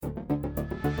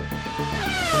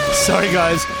Sorry,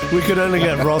 guys. We could only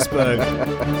get Rosberg.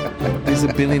 These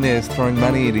are billionaires throwing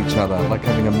money at each other, like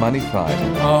having a money fight.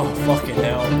 Oh, fucking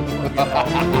hell.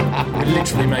 We're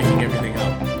literally making everything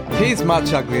up. He's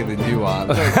much uglier than you are.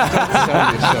 Don't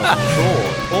sell yourself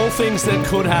short. All things that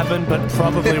could happen, but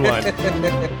probably won't.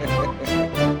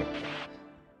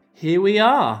 Here we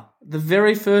are. The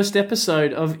very first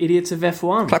episode of Idiots of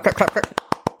F1. Clap, clap, clap, clap.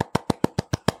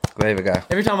 There we go.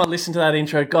 Every time I listen to that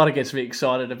intro, God, it gets me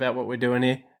excited about what we're doing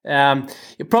here.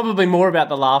 Probably more about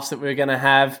the laughs that we're going to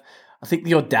have. I think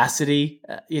the audacity,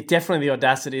 definitely the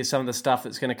audacity of some of the stuff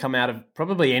that's going to come out of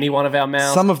probably any one of our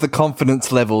mouths. Some of the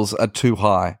confidence levels are too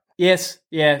high. Yes,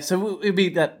 yeah. So it'll be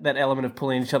that element of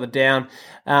pulling each other down.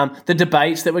 The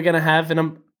debates that we're going to have,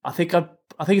 and I think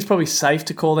it's probably safe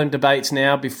to call them debates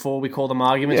now before we call them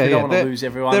arguments. We don't want to lose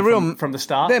everyone from the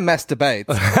start. They're mass debates.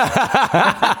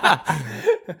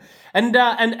 And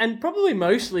probably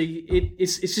mostly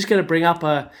it's just going to bring up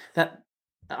a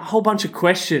whole bunch of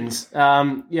questions,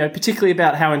 particularly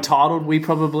about how entitled we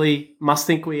probably must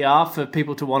think we are for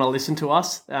people to want to listen to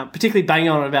us, particularly banging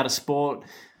on about a sport.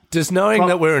 Does knowing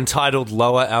that we're entitled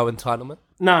lower our entitlement?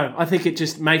 No, I think it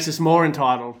just makes us more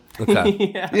entitled.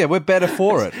 Okay. Yeah, we're better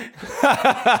for it.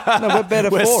 No, we're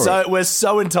better for it. We're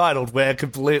so entitled, we're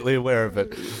completely aware of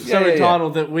it.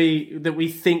 Entitled that we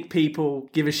think people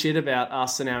give a shit about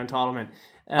us and our entitlement.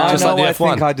 I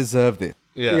think I deserved it.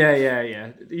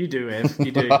 Yeah. You do, Ev.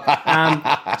 You do.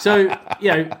 So, at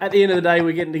the end of the day,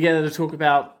 we're getting together to talk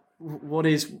about what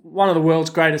is one of the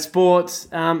world's greatest sports,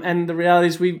 and the reality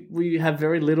is we have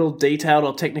very little detailed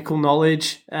or technical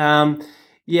knowledge,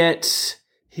 yet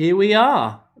here we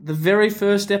are, the very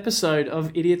first episode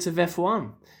of Idiots of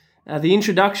F1, the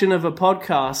introduction of a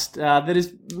podcast that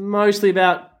is mostly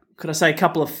about, could I say, a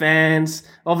couple of fans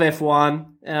of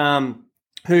F1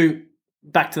 who,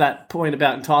 back to that point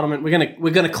about entitlement,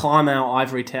 we're gonna climb our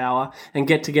ivory tower and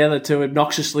get together to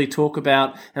obnoxiously talk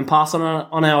about and pass on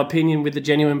our opinion with the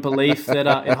genuine belief that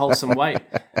it holds some weight.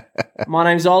 My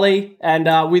name's Oli,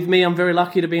 and with me, I'm very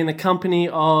lucky to be in the company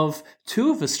of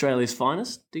two of Australia's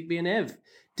finest, Digby and Ev.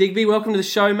 Digby, welcome to the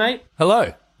show, mate.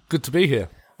 Hello. Good to be here.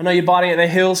 I know you're biting at the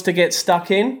heels to get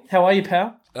stuck in. How are you,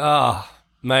 pal?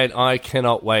 Mate, I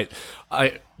cannot wait.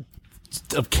 I'm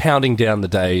counting down the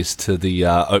days to the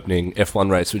opening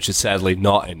F1 race, which is sadly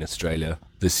not in Australia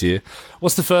this year.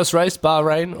 What's the first race,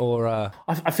 Bahrain or?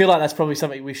 I feel like that's probably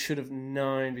something we should have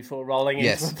known before rolling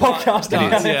into the podcast.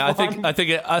 Yeah, I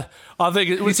think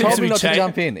it seems to be not to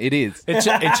jump in. It is. It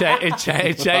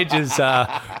changes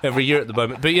every year at the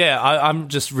moment. But yeah, I'm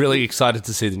just really excited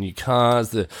to see the new cars,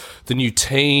 the new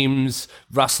teams,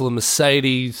 Russell and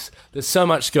Mercedes. There's so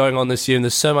much going on this year, and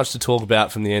there's so much to talk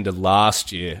about from the end of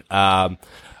last year.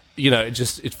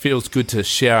 It feels good to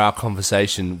share our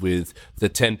conversation with the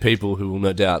 10 people who will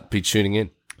no doubt be tuning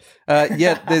in.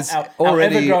 There's our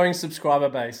already ever-growing subscriber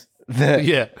base.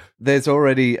 There's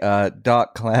already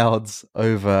dark clouds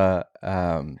over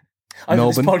Melbourne.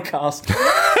 Melbourne This podcast.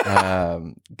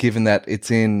 Given that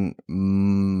it's in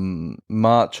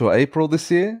March or April this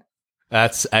year.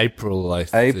 That's April, I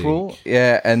think. April,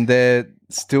 yeah, and they're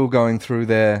still going through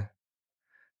their,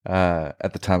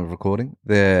 at the time of recording,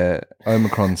 their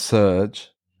Omicron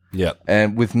surge. Yeah.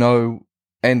 And with no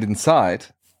end in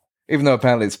sight, even though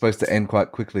apparently it's supposed to end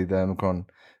quite quickly, the Omicron.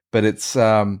 But it's,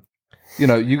 you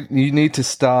need to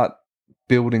start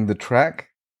building the track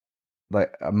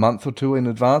like a month or two in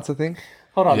advance, I think.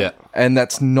 Hold on. Yeah. And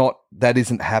that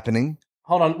isn't happening.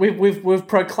 Hold on. We've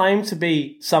proclaimed to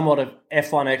be somewhat of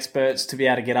F1 experts to be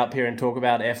able to get up here and talk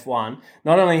about F1.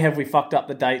 Not only have we fucked up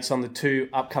the dates on the two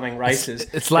upcoming races,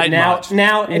 it's late March.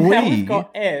 Now we've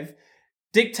got Ev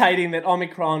dictating that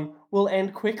Omicron will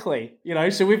end quickly.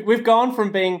 So we've gone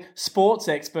from being sports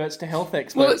experts to health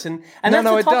experts, and that's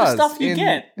the type of stuff you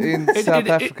get. In South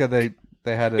Africa,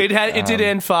 they had it. It did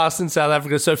end fast in South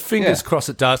Africa, so fingers crossed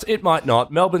it does. It might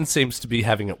not. Melbourne seems to be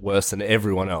having it worse than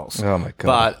everyone else. Oh my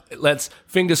god! But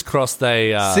fingers crossed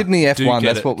they Sydney F1.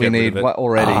 That's what we need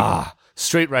already.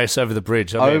 Street race over the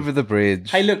bridge. Over the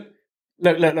bridge. Hey, look!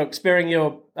 Sparing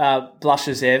your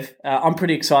blushes, Ev. I'm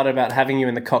pretty excited about having you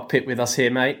in the cockpit with us here,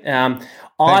 mate. I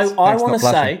want to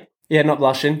say. Yeah, not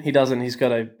blushing. He doesn't. He's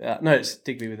got no, it's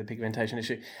Digby with a pigmentation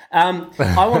issue. I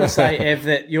want to say, Ev,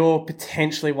 that you're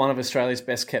potentially one of Australia's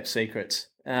best kept secrets.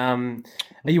 Are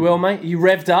you well, mate? Are you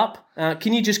revved up?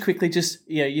 Can you just quickly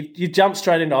you've jumped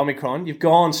straight into Omicron. You've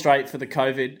gone straight for the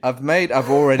COVID. I've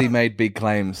already made big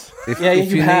claims. If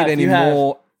you need any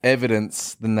more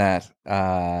evidence than that,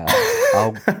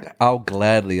 I'll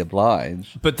gladly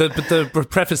oblige. But the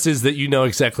preface is that you know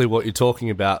exactly what you're talking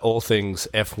about, all things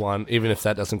F1, even if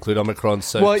that doesn't include Omicron.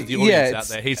 So Well, to the audience yeah, out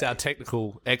there, he's our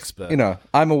technical expert. You know,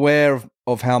 I'm aware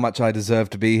of how much I deserve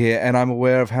to be here, and I'm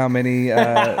aware of how many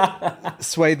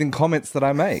swathing comments that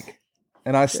I make,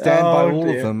 and I stand by all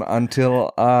of them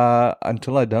until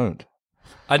I don't.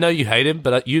 I know you hate him,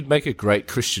 but you'd make a great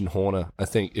Christian Horner. I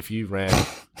think if you ran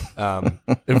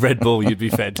in Red Bull, you'd be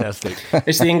fantastic.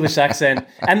 It's the English accent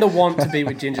and the want to be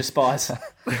with Ginger Spice.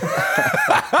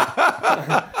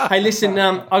 Hey, listen,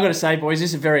 I got to say, boys,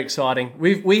 this is very exciting.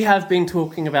 We have been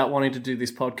talking about wanting to do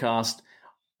this podcast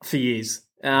for years,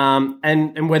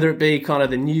 and whether it be kind of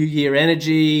the New Year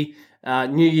energy,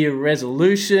 New Year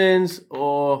resolutions,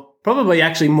 or probably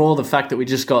actually more the fact that we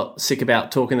just got sick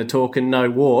about talking the talk and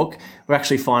no walk. We're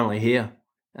actually finally here.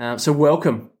 So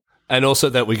welcome. And also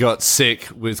that we got sick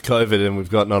with COVID and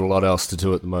we've got not a lot else to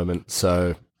do at the moment.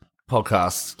 So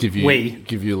podcasts give you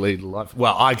a lead in life.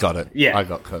 Well, I got it. Yeah. I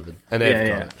got COVID. And Ed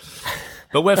got it.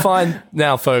 But we're fine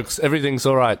now, folks. Everything's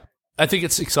all right. I think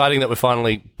it's exciting that we're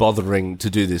finally bothering to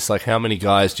do this. Like, how many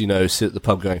guys do you know sit at the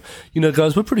pub going,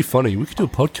 guys, we're pretty funny. We could do a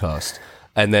podcast.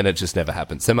 And then it just never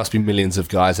happens. There must be millions of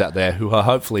guys out there who are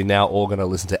hopefully now all going to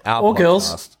listen to our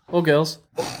podcast. Or girls.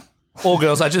 Or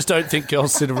girls. I just don't think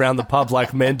girls sit around the pub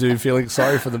like men do, feeling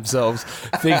sorry for themselves,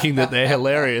 thinking that they're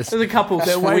hilarious. There's a couple of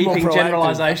sweeping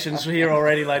generalisations here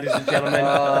already, ladies and gentlemen.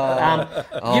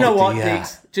 You know what,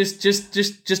 Digz?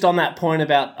 Just on that point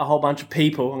about a whole bunch of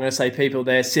people, I'm going to say people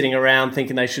there sitting around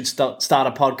thinking they should start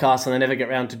a podcast and they never get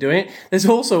around to doing it. There's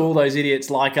also all those idiots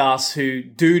like us who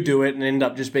do it and end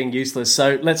up just being useless.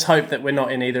 So let's hope that we're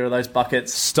not in either of those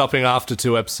buckets. Stopping after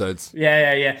 2 episodes.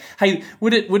 Yeah. Hey,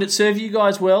 would it serve you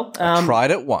guys well? I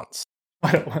tried it once.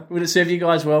 Would it serve you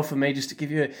guys well for me just to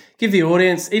give the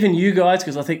audience, even you guys,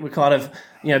 because I think we're kind of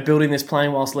building this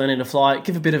plane whilst learning to fly,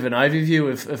 give a bit of an overview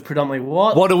of predominantly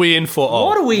what are we in for?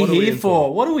 What are we here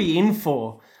for? What are we in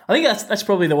for? I think that's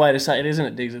probably the way to say it, isn't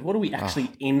it, Diggs? What are we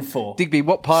actually in for? Digby,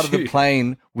 what part of the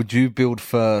plane would you build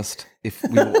first if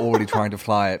we were already trying to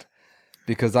fly it?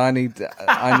 Because I need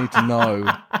to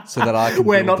know so that I can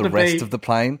build the rest of the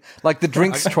plane. Like, the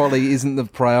drinks trolley isn't the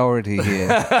priority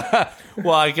here.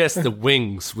 Well, I guess the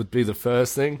wings would be the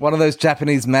first thing. One of those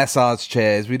Japanese massage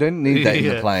chairs. We don't need that in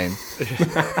the plane.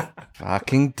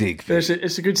 Fucking Digby.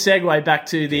 It's a good segue back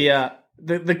to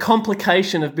the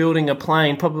complication of building a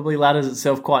plane. Probably ladders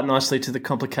itself quite nicely to the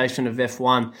complication of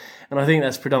F1. And I think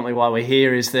that's predominantly why we're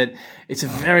here, is that it's a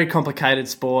very complicated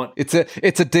sport. It's a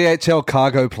DHL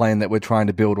cargo plane that we're trying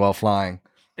to build while flying.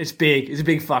 It's big. It's a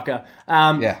big fucker.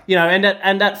 And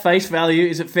at face value,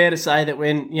 is it fair to say that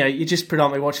when you're just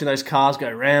predominantly watching those cars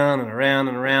go round and around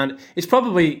and around, it's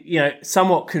probably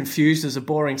somewhat confused as a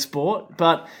boring sport.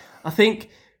 But I think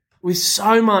with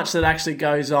so much that actually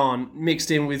goes on, mixed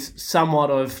in with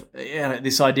somewhat of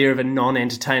this idea of a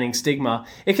non-entertaining stigma,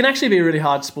 it can actually be a really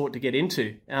hard sport to get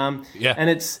into. And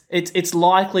it's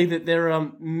likely that there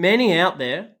are many out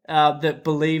there that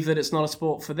believe that it's not a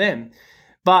sport for them.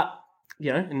 But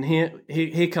and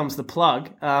here comes the plug.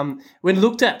 When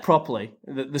looked at properly,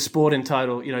 the sport in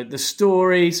total, the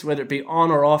stories, whether it be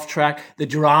on or off track, the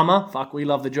drama, we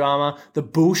love the drama, the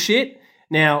bullshit.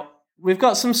 Now, we've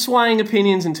got some swaying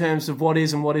opinions in terms of what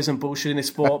is and what isn't bullshit in this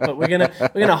sport, but we're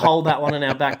gonna hold that one in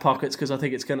our back pockets because I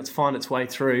think it's going to find its way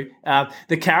through.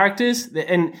 The characters,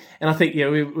 and I think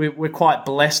we're quite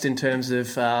blessed in terms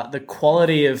of the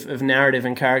quality of narrative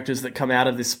and characters that come out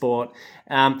of this sport.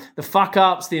 The fuck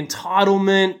ups, the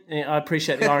entitlement. I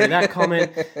appreciate the irony of that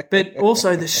comment, but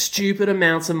also the stupid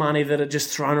amounts of money that are just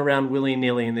thrown around willy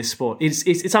nilly in this sport.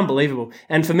 It's unbelievable,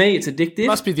 and for me, it's addictive. It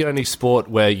must be the only sport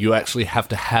where you actually have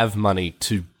to have money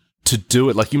to do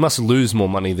it. Like, you must lose more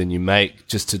money than you make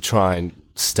just to try and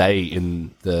stay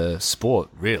in the sport.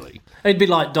 Really, it'd be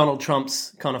like Donald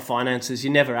Trump's kind of finances.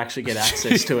 You never actually get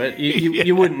access to it.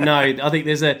 You wouldn't know. I think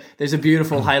there's a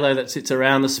beautiful halo that sits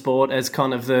around the sport as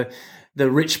kind of the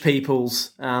rich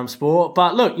people's sport.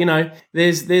 But look,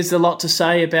 there's a lot to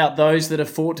say about those that have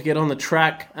fought to get on the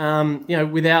track,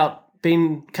 without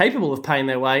being capable of paying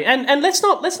their way. And let's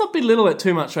not belittle it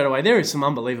too much straight away. There is some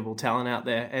unbelievable talent out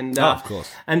there. And of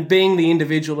course. And being the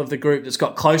individual of the group that's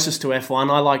got closest to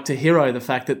F1, I like to hero the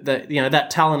fact that that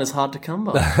talent is hard to come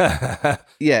by.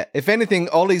 Yeah, if anything,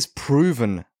 Ollie's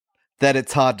proven that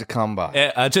it's hard to come by.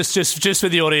 Yeah, just for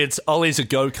the audience, Ollie's a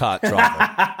go-kart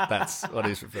driver. That's what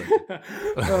he's referring to.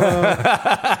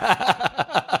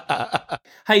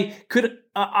 Hey,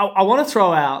 I want to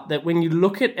throw out that when you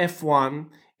look at F1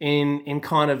 in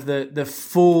kind of the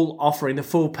full offering, the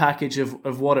full package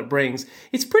of what it brings,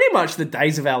 it's pretty much the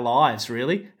Days of Our Lives,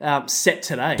 really, set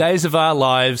today. Days of Our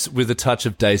Lives with a touch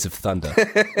of Days of Thunder.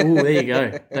 Oh, there you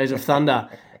go, Days of Thunder.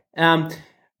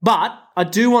 But I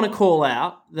do want to call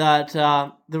out that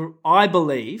I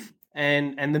believe,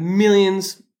 and the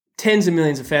millions, tens of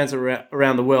millions of fans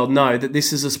around the world know that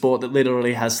this is a sport that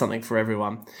literally has something for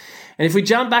everyone. And if we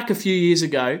jump back a few years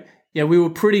ago, we were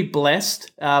pretty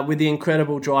blessed with the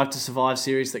incredible Drive to Survive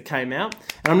series that came out.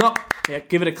 And I'm not,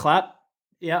 give it a clap.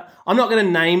 Yeah, I'm not going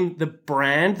to name the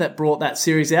brand that brought that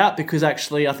series out because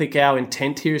actually I think our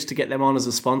intent here is to get them on as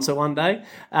a sponsor one day.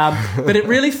 But it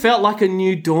really felt like a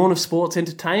new dawn of sports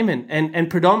entertainment and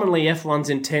predominantly F1's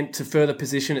intent to further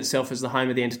position itself as the home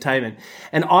of the entertainment.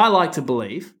 And I like to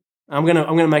believe, I'm going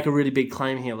to make a really big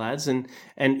claim here, lads, and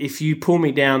if you pull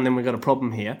me down, then we've got a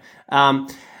problem here.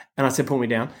 And I said pull me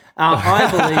down.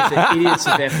 I believe that Idiots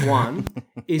of F1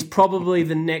 is probably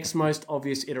the next most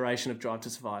obvious iteration of Drive to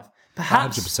Survive.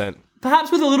 Perhaps 100%.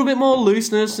 Perhaps with a little bit more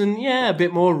looseness and, a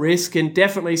bit more risk and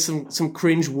definitely some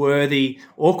cringe-worthy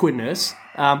awkwardness,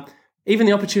 even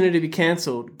the opportunity to be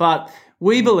cancelled. But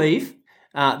we believe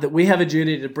that we have a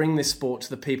duty to bring this sport to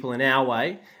the people in our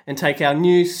way and take our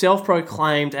new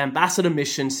self-proclaimed ambassador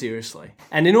mission seriously.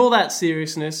 And in all that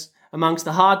seriousness, amongst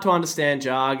the hard-to-understand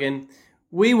jargon,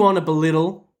 we want to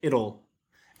belittle it all.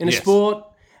 In a sport,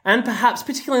 and perhaps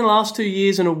particularly in the last 2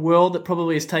 years in a world that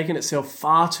probably has taken itself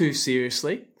far too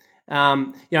seriously,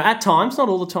 at times, not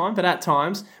all the time, but at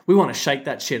times, we want to shake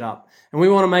that shit up. And we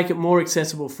want to make it more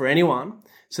accessible for anyone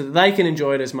so that they can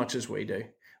enjoy it as much as we do.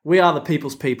 We are the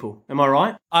people's people. Am I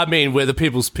right? I mean, we're the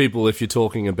people's people if you're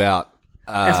talking about...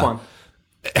 F1.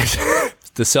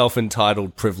 The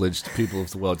self-entitled, privileged people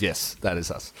of the world. Yes, that is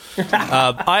us.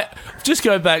 I just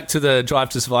go back to the Drive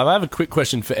to Survive. I have a quick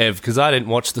question for Ev because I didn't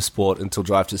watch the sport until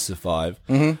Drive to Survive.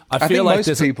 Mm-hmm. I feel think like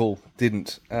most people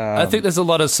didn't. I think there's a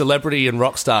lot of celebrity and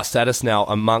rock star status now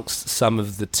amongst some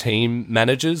of the team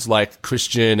managers, like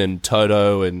Christian and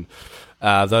Toto and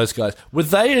those guys. Were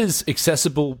they as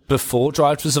accessible before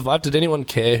Drive to Survive? Did anyone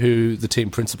care who the team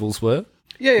principals were?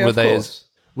 Yeah, of course.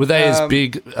 Were they as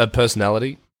big a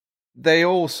personality? They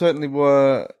all certainly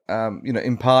were,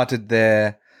 imparted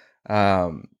their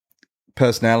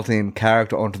personality and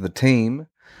character onto the team.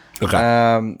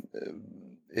 Okay.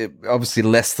 Obviously,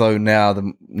 less so now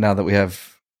that we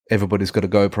have everybody's got a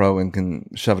GoPro and can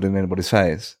shove it in anybody's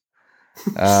face.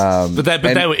 But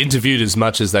they were interviewed as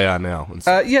much as they are now.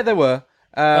 Yeah, they were.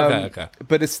 Okay.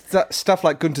 But it's stuff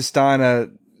like Gunther Steiner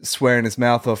swearing his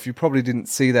mouth off. You probably didn't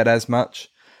see that as much,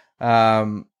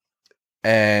 and.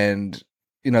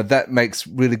 That makes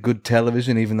really good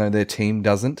television, even though their team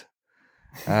doesn't.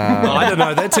 I don't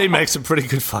know. Their team makes some pretty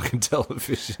good fucking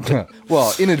television.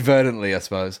 Well, inadvertently, I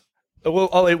suppose. Well,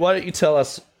 Ollie, why don't you tell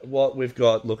us what we've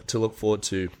got to look forward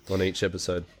to on each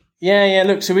episode? Yeah.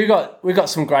 Look, so we've got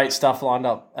some great stuff lined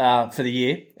up for the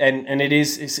year, and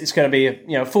it's going to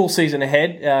be a full season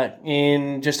ahead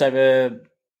in just over a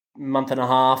month and a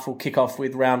half. We'll kick off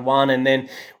with round 1, and then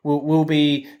we'll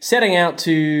be setting out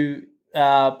to.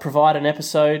 Provide an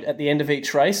episode at the end of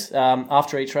each race,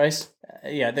 after each race.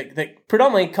 That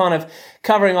predominantly kind of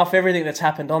covering off everything that's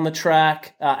happened on the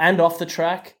track and off the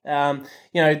track.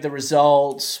 The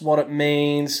results, what it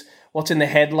means, what's in the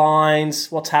headlines,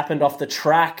 what's happened off the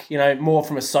track, more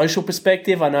from a social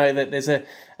perspective. I know that there's a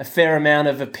fair amount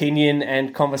of opinion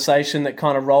and conversation that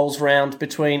kind of rolls around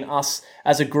between us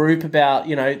as a group about,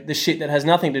 the shit that has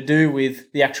nothing to do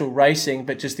with the actual racing,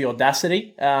 but just the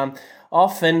audacity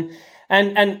off.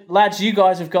 And lads, you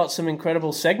guys have got some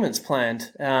incredible segments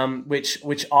planned,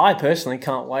 which I personally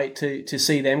can't wait to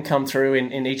see them come through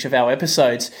in each of our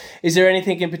episodes. Is there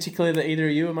anything in particular that either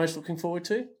of you are most looking forward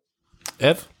to?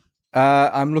 Ev?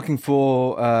 I'm looking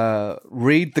for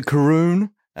Read the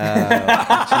Karoon,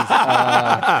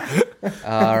 which is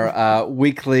our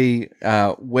weekly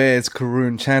Where's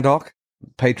Karoon Chandok,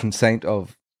 patron saint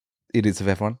of Idiots of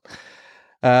F1.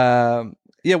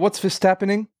 What's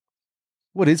Verstappening?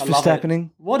 What is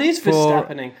Verstappening? What is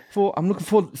Verstappening? I'm looking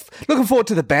forward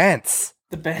to the bands.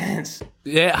 The bands.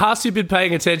 Yeah, Haas, you've been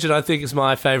paying attention. I think is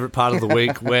my favourite part of the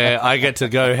week, where I get to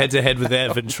go head to head with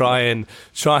Ev and try and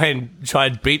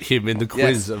beat him in the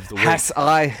quiz of the week. Has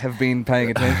I have been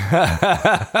paying attention?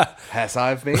 Has I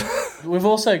have been? We've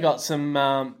also got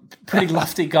some pretty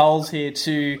lofty goals here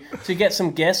to get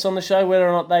some guests on the show, whether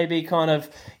or not they be kind of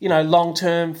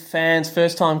long-term fans,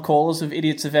 first-time callers of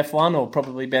Idiots of F1, or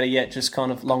probably better yet, just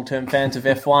kind of long-term fans of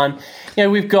F1.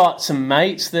 We've got some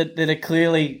mates that are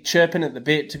clearly chirping at the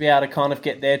bit to be able to kind of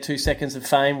get their 2 seconds of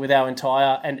fame with our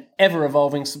entire and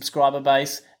ever-evolving subscriber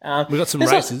base. We've got some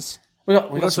races.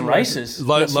 We got some races.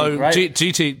 Low Great-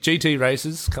 GT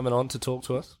races coming on to talk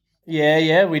to us.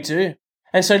 Yeah, we do.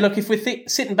 And so, look, if we're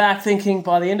sitting back thinking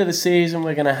by the end of the season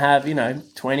we're going to have,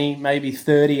 20, maybe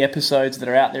 30 episodes that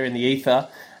are out there in the ether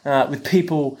with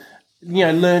people,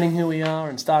 learning who we are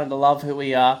and starting to love who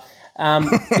we are.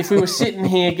 If we were sitting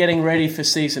here getting ready for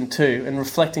Season 2 and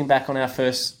reflecting back on our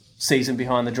first season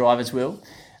behind the driver's wheel,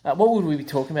 what would we be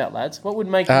talking about, lads? What would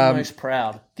make you most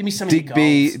proud? Give me some of your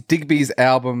goals. Digby's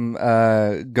album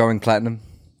going platinum.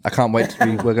 I can't wait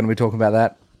we're going to be talking about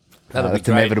that. That'll be that's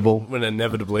great. inevitable. When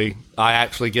inevitably I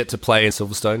actually get to play in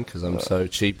Silverstone because I'm so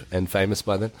cheap and famous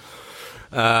by then.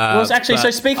 Well, actually, so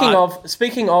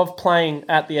speaking of playing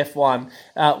at the F1,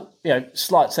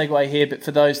 slight segue here, but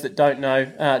for those that don't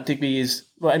know, Digby is,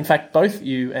 well, in fact, both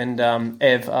you and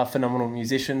Ev are phenomenal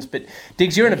musicians. But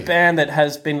Diggs, you're in a band that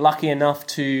has been lucky enough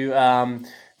to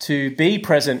be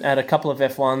present at a couple of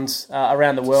F1s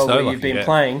around the world where you've been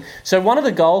playing. So one of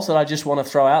the goals that I just want to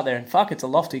throw out there, and fuck, it's a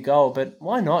lofty goal, but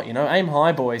why not? Aim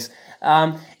high, boys.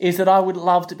 Is that I would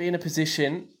love to be in a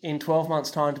position in 12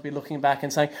 months' time to be looking back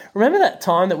and saying, remember that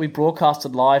time that we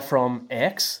broadcasted live from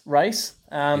X race?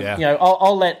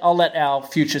 I'll let our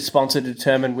future sponsor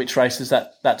determine which races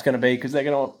that's going to be because they're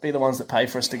going to be the ones that pay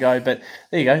for us to go. But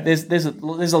there you go. There's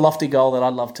a lofty goal that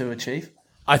I'd love to achieve.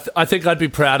 I think I'd be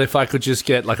proud if I could just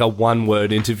get like a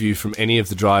one-word interview from any of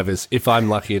the drivers if I'm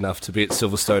lucky enough to be at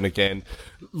Silverstone again.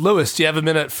 Lewis, do you have a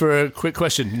minute for a quick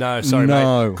question? No, sorry,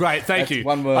 mate. Great, thank you.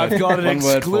 One word. I've got an One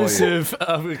word for you. exclusive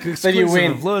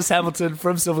of Lewis Hamilton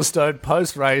from Silverstone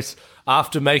post-race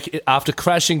after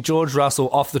crashing George Russell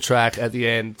off the track at the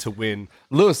end to win.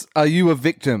 Lewis, are you a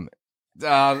victim?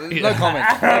 No comment.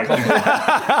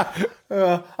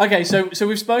 Okay, so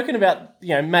we've spoken about,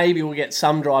 maybe we'll get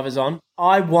some drivers on.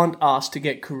 I want us to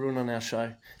get Karun on our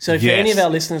show. So for any of our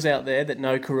listeners out there that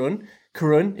know Karun,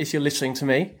 if you're listening to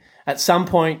me, at some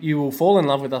point you will fall in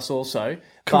love with us also.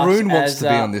 Karun wants to be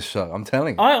on this show, I'm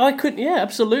telling you. I could,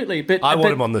 absolutely. But I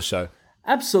want him on the show.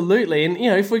 Absolutely. And,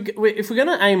 if we're going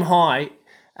to aim high,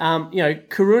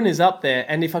 Karun is up there.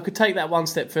 And if I could take that one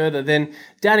step further, then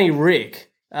Danny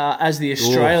Rick, as the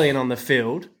Australian on the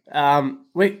field,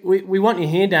 we want you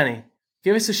here, Danny.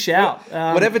 Give us a shout.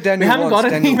 Whatever Daniel we haven't wants,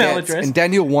 got an Daniel email gets, address. and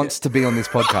Daniel wants to be on this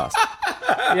podcast.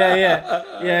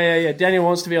 Yeah. Daniel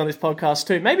wants to be on this podcast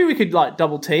too. Maybe we could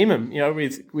double team him,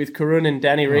 with Karun and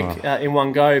Danny Rick in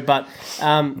one go. But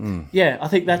I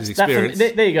think that's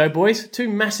that. There you go, boys. Two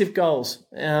massive goals.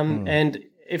 And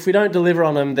if we don't deliver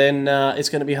on them, then it's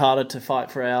going to be harder to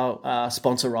fight for our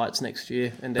sponsor rights next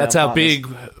year. And that's our big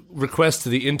request to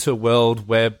the interworld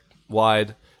web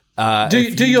wide. Do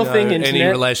your thing, internet. Any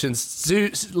relations?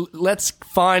 Let's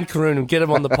find Karun and get him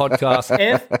on the podcast.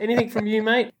 Ev, anything from you,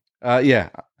 mate?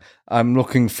 I'm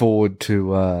looking forward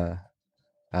to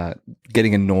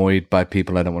getting annoyed by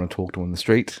people I don't want to talk to on the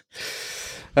street,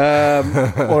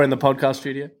 or in the podcast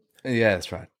studio. Yeah,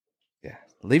 that's right. Yeah,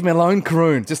 leave me alone,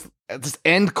 Karun. Just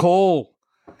end call.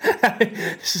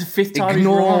 This is the fifth time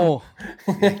Ignore.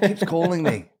 He keeps calling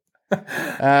me.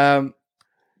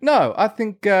 No, I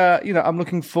think, I'm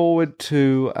looking forward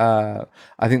to,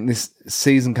 I think this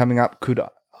season coming up could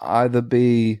either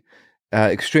be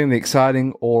extremely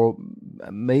exciting or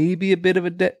maybe a bit of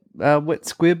a wet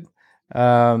squib.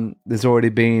 There's already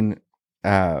been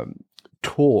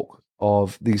talk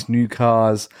of these new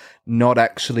cars not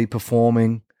actually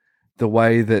performing the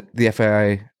way that the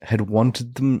FIA had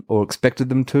wanted them or expected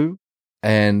them to.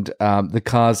 And the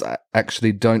cars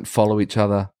actually don't follow each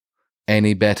other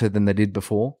any better than they did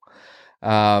before.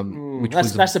 That's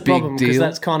the problem because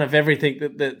that's kind of everything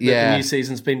that the new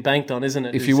season's been banked on, isn't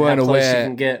it? If you weren't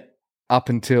aware, up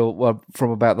until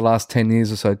from about the last 10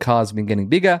 years or so, cars have been getting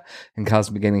bigger and cars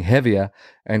have been getting heavier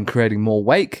and creating more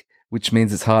wake, which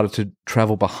means it's harder to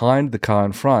travel behind the car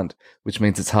in front, which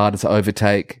means it's harder to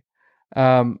overtake.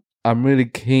 I'm really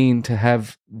keen to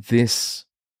have this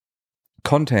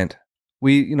content.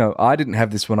 I didn't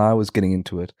have this when I was getting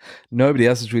into it. Nobody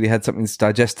else has really had something that's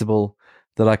digestible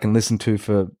that I can listen to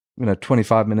for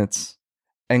 25 minutes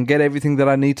and get everything that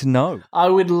I need to know. I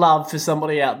would love for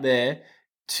somebody out there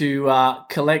to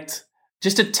collect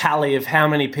just a tally of how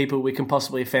many people we can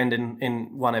possibly offend in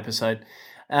one episode.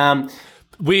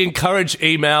 We encourage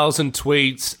emails and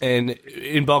tweets and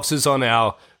inboxes on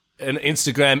our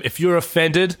Instagram. If you're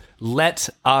offended, let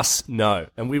us know,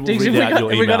 and we will read out your email.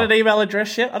 Have we got an email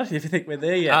address yet? I don't even think we're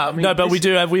there yet. No, but we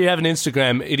do have. We have an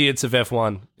Instagram. Idiots of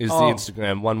F1 is the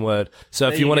Instagram, one word. So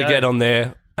if you want to get on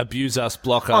there, abuse us,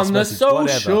 block us, on the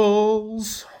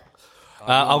socials.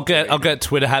 I'll get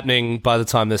Twitter happening by the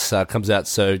time this comes out.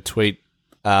 So tweet.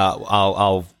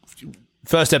 I'll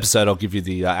first episode. I'll give you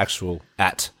the actual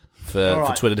 @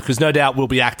 for Twitter, because no doubt we'll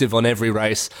be active on every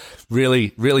race,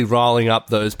 really, really riling up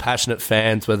those passionate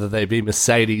fans, whether they be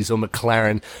Mercedes or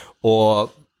McLaren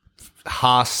or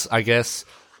Haas, I guess.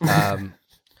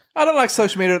 I don't like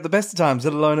social media at the best of times,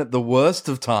 let alone at the worst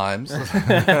of times. All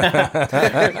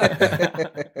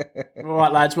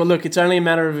right, lads. Well, look, it's only a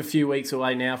matter of a few weeks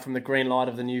away now from the green light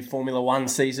of the new Formula One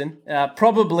season.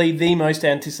 Probably the most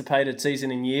anticipated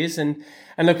season in years. And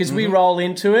look, as we roll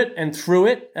into it and through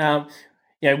it,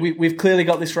 we've clearly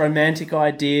got this romantic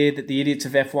idea that the idiots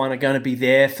of F1 are going to be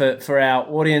there for our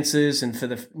audiences and for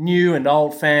the new and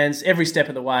old fans every step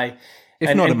of the way.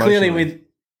 If not emotionally.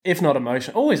 If not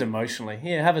emotionally, always emotionally.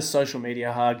 Yeah, have a social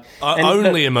media hug.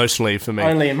 Only emotionally for me.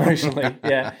 Only emotionally,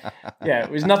 yeah. Yeah,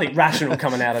 there's nothing rational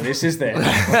coming out of this, is there?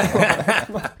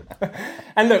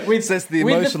 And look, says the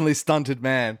emotionally stunted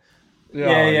man.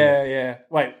 Yeah.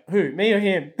 Wait, who? Me or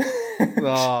him?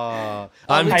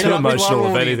 I'm too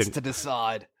emotional, if anything. To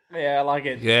decide. Yeah, I like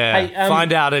it. Yeah, hey,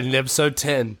 find out in episode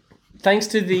 10. Thanks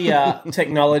to the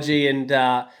technology and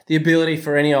the ability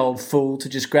for any old fool to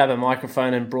just grab a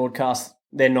microphone and broadcast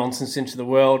their nonsense into the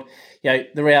world. The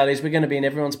reality is we're going to be in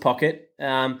everyone's pocket.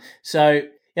 So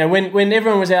when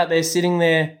everyone was out there sitting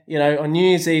there, on New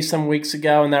Year's Eve some weeks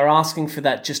ago, and they were asking for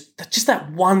that just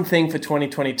that one thing for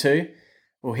 2022.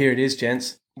 Well, here it is,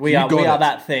 gents. We are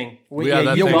that thing.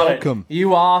 You're welcome.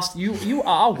 You asked. You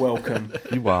are welcome.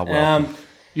 You are welcome.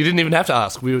 You didn't even have to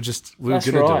ask. We were going to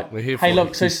do it. We're here for Hey,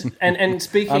 look, so and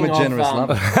speaking I'm a generous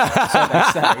lover.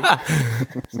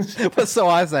 So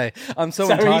I say. I'm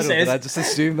so entitled that I just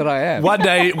assume that I am.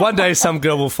 One day some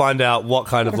girl will find out what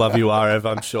kind of love you are, Ev,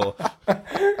 I'm sure.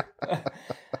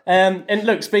 And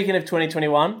look, speaking of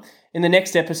 2021, in the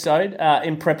next episode,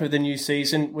 in prep of the new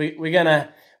season, we're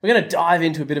gonna dive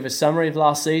into a bit of a summary of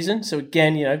last season. So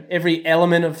again, every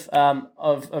element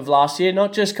of last year,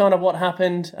 not just kind of what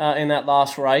happened in that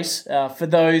last race. For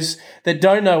those that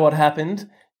don't know what happened,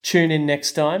 tune in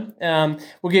next time.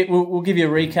 We'll give you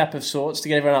a recap of sorts to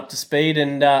get everyone up to speed,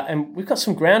 and we've got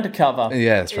some ground to cover.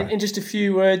 Yeah, that's right. In just a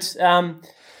few words,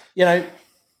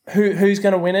 who's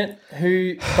going to win it?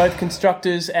 Who, both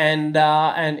constructors and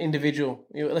individual.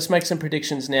 Let's make some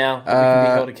predictions now that we can be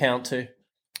held account to.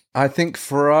 I think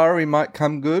Ferrari might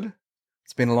come good.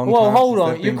 It's been a long time. Well, hold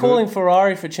on. You're calling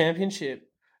Ferrari for championship?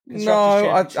 No,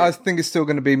 I think it's still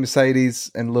going to be Mercedes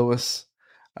and Lewis.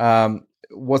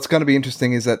 What's going to be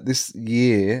interesting is that this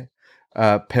year,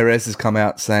 Perez has come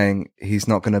out saying he's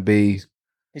not going to be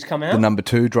the number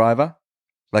 2 driver.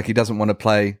 Like, he doesn't want to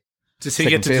play. Does he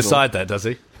get to decide that, does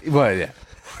he? Well, yeah.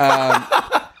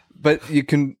 But you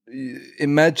can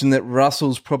imagine that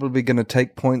Russell's probably going to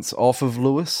take points off of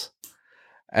Lewis.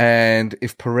 And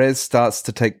if Perez starts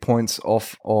to take points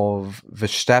off of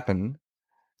Verstappen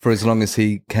for as long as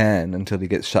he can until he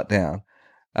gets shut down,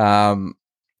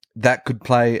 that could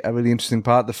play a really interesting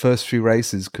part. The first few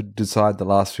races could decide the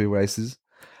last few races.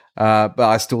 But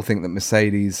I still think that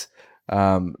Mercedes,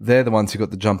 they're the ones who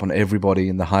got the jump on everybody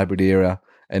in the hybrid era,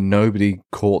 and nobody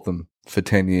caught them for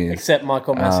 10 years. Except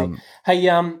Michael Massey.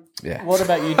 What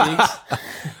about you, Digz?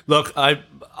 Look,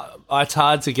 it's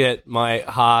hard to get my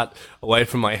heart away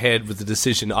from my head with the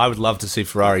decision. I would love to see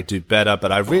Ferrari do better,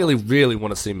 but I really, really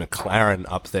want to see McLaren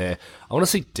up there. I want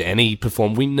to see Danny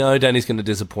perform. We know Danny's going to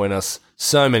disappoint us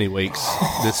so many weeks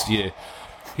this year.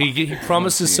 He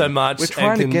promises so much. We're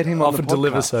trying to get him on often the podcast.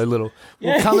 deliver so little.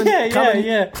 Yeah, well, come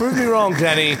and prove me wrong,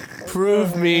 Danny.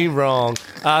 Prove me wrong.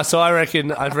 So I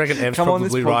reckon Ev's come on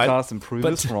this probably podcast right. and prove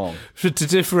us wrong. To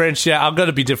differentiate, I'm going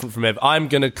to be different from Ev. I'm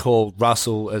going to call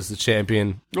Russell as the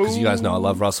champion because you guys know I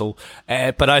love Russell.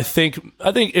 But I think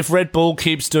if Red Bull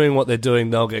keeps doing what they're doing,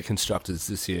 they'll get constructors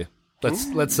this year.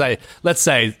 Let's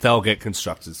say they'll get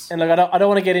constructors. And look, I don't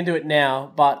want to get into it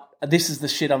now, but this is the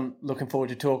shit I'm looking forward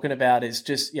to talking about. Is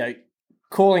just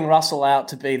calling Russell out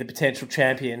to be the potential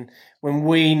champion when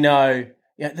we know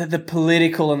the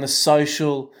political and the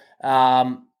social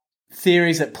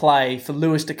theories at play for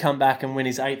Lewis to come back and win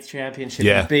his 8th championship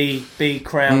and be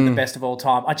crowned the best of all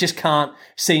time. I just can't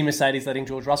see Mercedes letting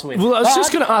George Russell win. Well, I was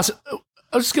just going to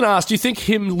ask, do you think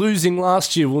him losing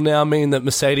last year will now mean that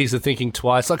Mercedes are thinking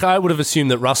twice? Like, I would have assumed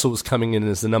that Russell was coming in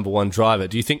as the number 1 driver.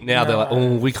 Do you think now they're like,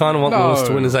 we kind of want Lewis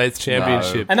to win his 8th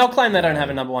championship? And they'll claim they don't have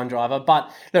a number 1 driver.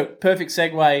 But look, perfect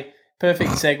segue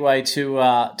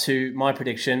to my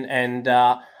prediction. And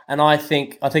I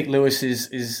think Lewis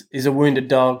is a wounded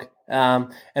dog.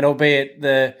 And albeit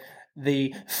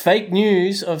the fake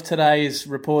news of today is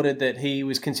reported that he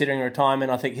was considering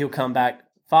retirement, I think he'll come back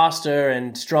faster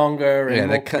and stronger and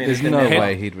more committed there's than no ever.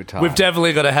 way he'd retire. We've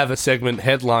definitely got to have a segment,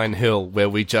 Headline Hill, where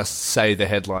we just say the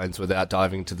headlines without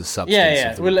diving to the substance. Yeah.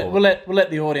 Of the We'll report. let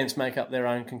the audience make up their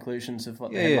own conclusions of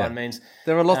what the headline means.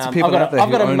 There are lots of people out there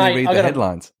who only read the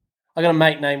headlines. I got a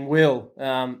mate named Will.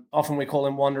 Often we call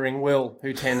him Wandering Will,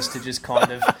 who tends to just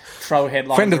kind of throw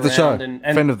headlines Friend of the show. and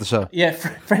Friend of the show. Yeah,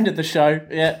 friend of the show.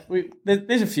 Yeah,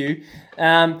 there's a few.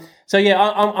 So yeah,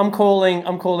 I'm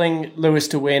calling Lewis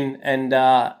to win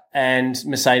and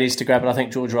Mercedes to grab it. I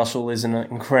think George Russell is an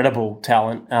incredible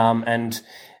talent, and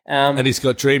he's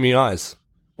got dreamy eyes.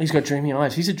 He's got dreamy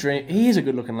eyes. He is a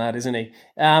good-looking lad, isn't he?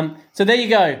 So there you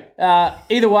go.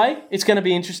 Either way, it's going to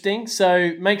be interesting.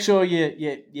 So make sure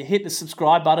you hit the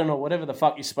subscribe button or whatever the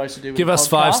fuck you're supposed to do. Give us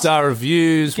 5-star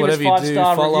reviews, whatever you do.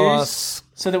 Follow us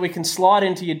so that we can slide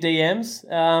into your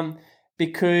DMs.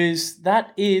 Because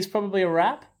that is probably a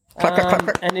wrap.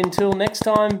 Clap. And until next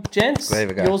time, gents,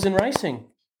 yours in racing.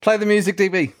 Play the music,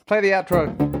 DB. Play the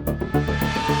outro.